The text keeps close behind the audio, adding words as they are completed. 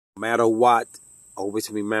No matter what, always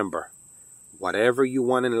remember, whatever you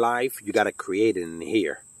want in life, you got to create it in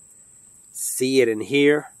here. See it in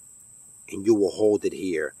here, and you will hold it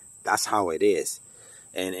here. That's how it is.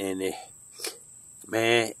 And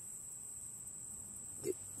man,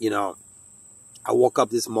 you know, I woke up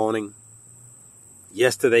this morning.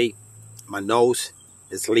 Yesterday, my nose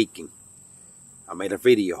is leaking. I made a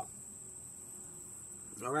video.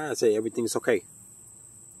 All right, I say everything's okay.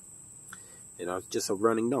 You know, it's just a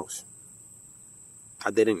running nose.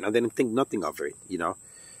 I didn't think nothing of it, you know,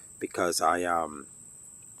 because I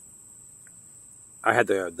had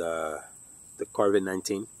the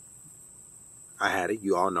COVID-19. I had it,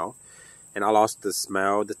 you all know, and I lost the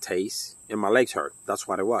smell, the taste, and my legs hurt. That's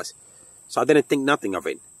what it was. So I didn't think nothing of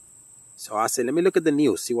it. So I said, let me look at the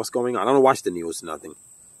news, see what's going on. I don't watch the news, nothing.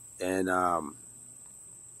 And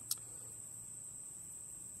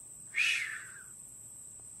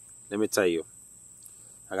let me tell you,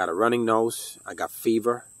 I got a running nose, I got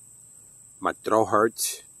fever, my throat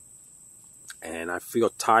hurts, and I feel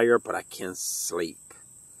tired, but I can't sleep.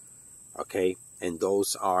 Okay? And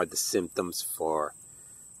those are the symptoms for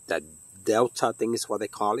that Delta thing is what they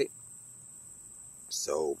call it.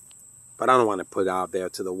 So, but I don't want to put it out there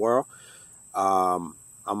to the world. I'm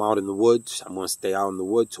out in the woods. I'm going to stay out in the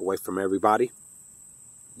woods away from everybody.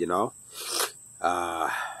 You know?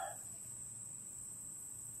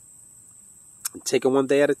 Take it one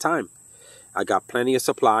day at a time. I got plenty of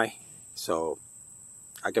supply, so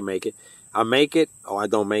I can make it. I make it or I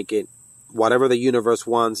don't make it. Whatever the universe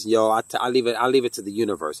wants, yo, I leave it to the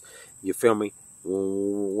universe. You feel me?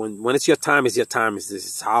 When it's your time, it's your time. This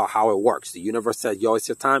is how it works. The universe says, yo, it's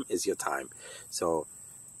your time, it's your time. So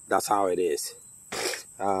that's how it is.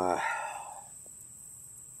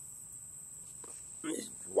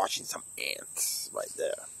 Watching some ants right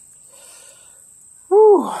there.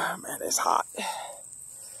 Whew, man, it's hot.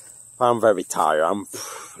 I'm very tired. I'm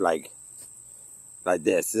like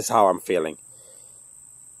this. This is how I'm feeling.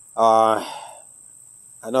 I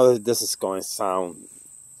know that this is going to sound,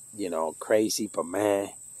 you know, crazy, but man,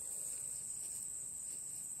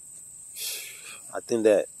 I think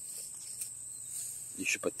that you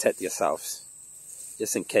should protect yourselves,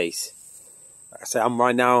 just in case. Like I said, I'm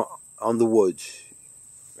right now on the woods,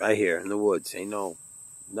 right here in the woods. Ain't no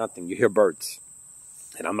nothing. You hear birds,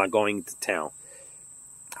 and I'm not going into town.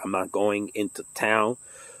 I'm not going into town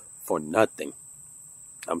for nothing.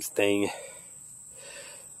 I'm staying.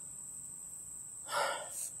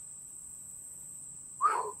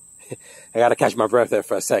 I gotta catch my breath there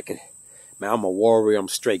for a second. Man, I'm a warrior. I'm a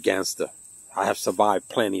straight gangster. I have survived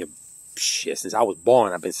plenty of shit. Since I was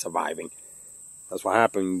born, I've been surviving. That's what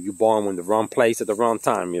happened. You're born in the wrong place at the wrong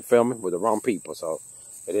time. You feel me? With the wrong people. So,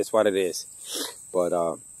 it is what it is. But,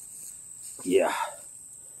 yeah.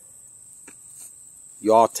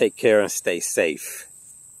 You all take care and stay safe.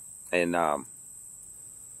 And, I'll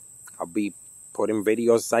be putting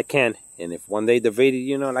videos as I can. And if one day the video,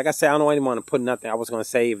 you know, like I said, I don't even want to put nothing. I was going to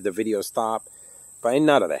say if the video stopped. But ain't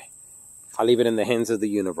none of that. I'll leave it in the hands of the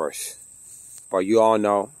universe. But you all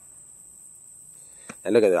know.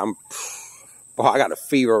 And look at that. Boy, I got a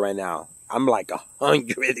fever right now. I'm like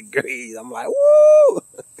 100 degrees. I'm like, woo!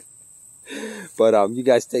 But you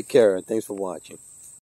guys take care. And thanks for watching.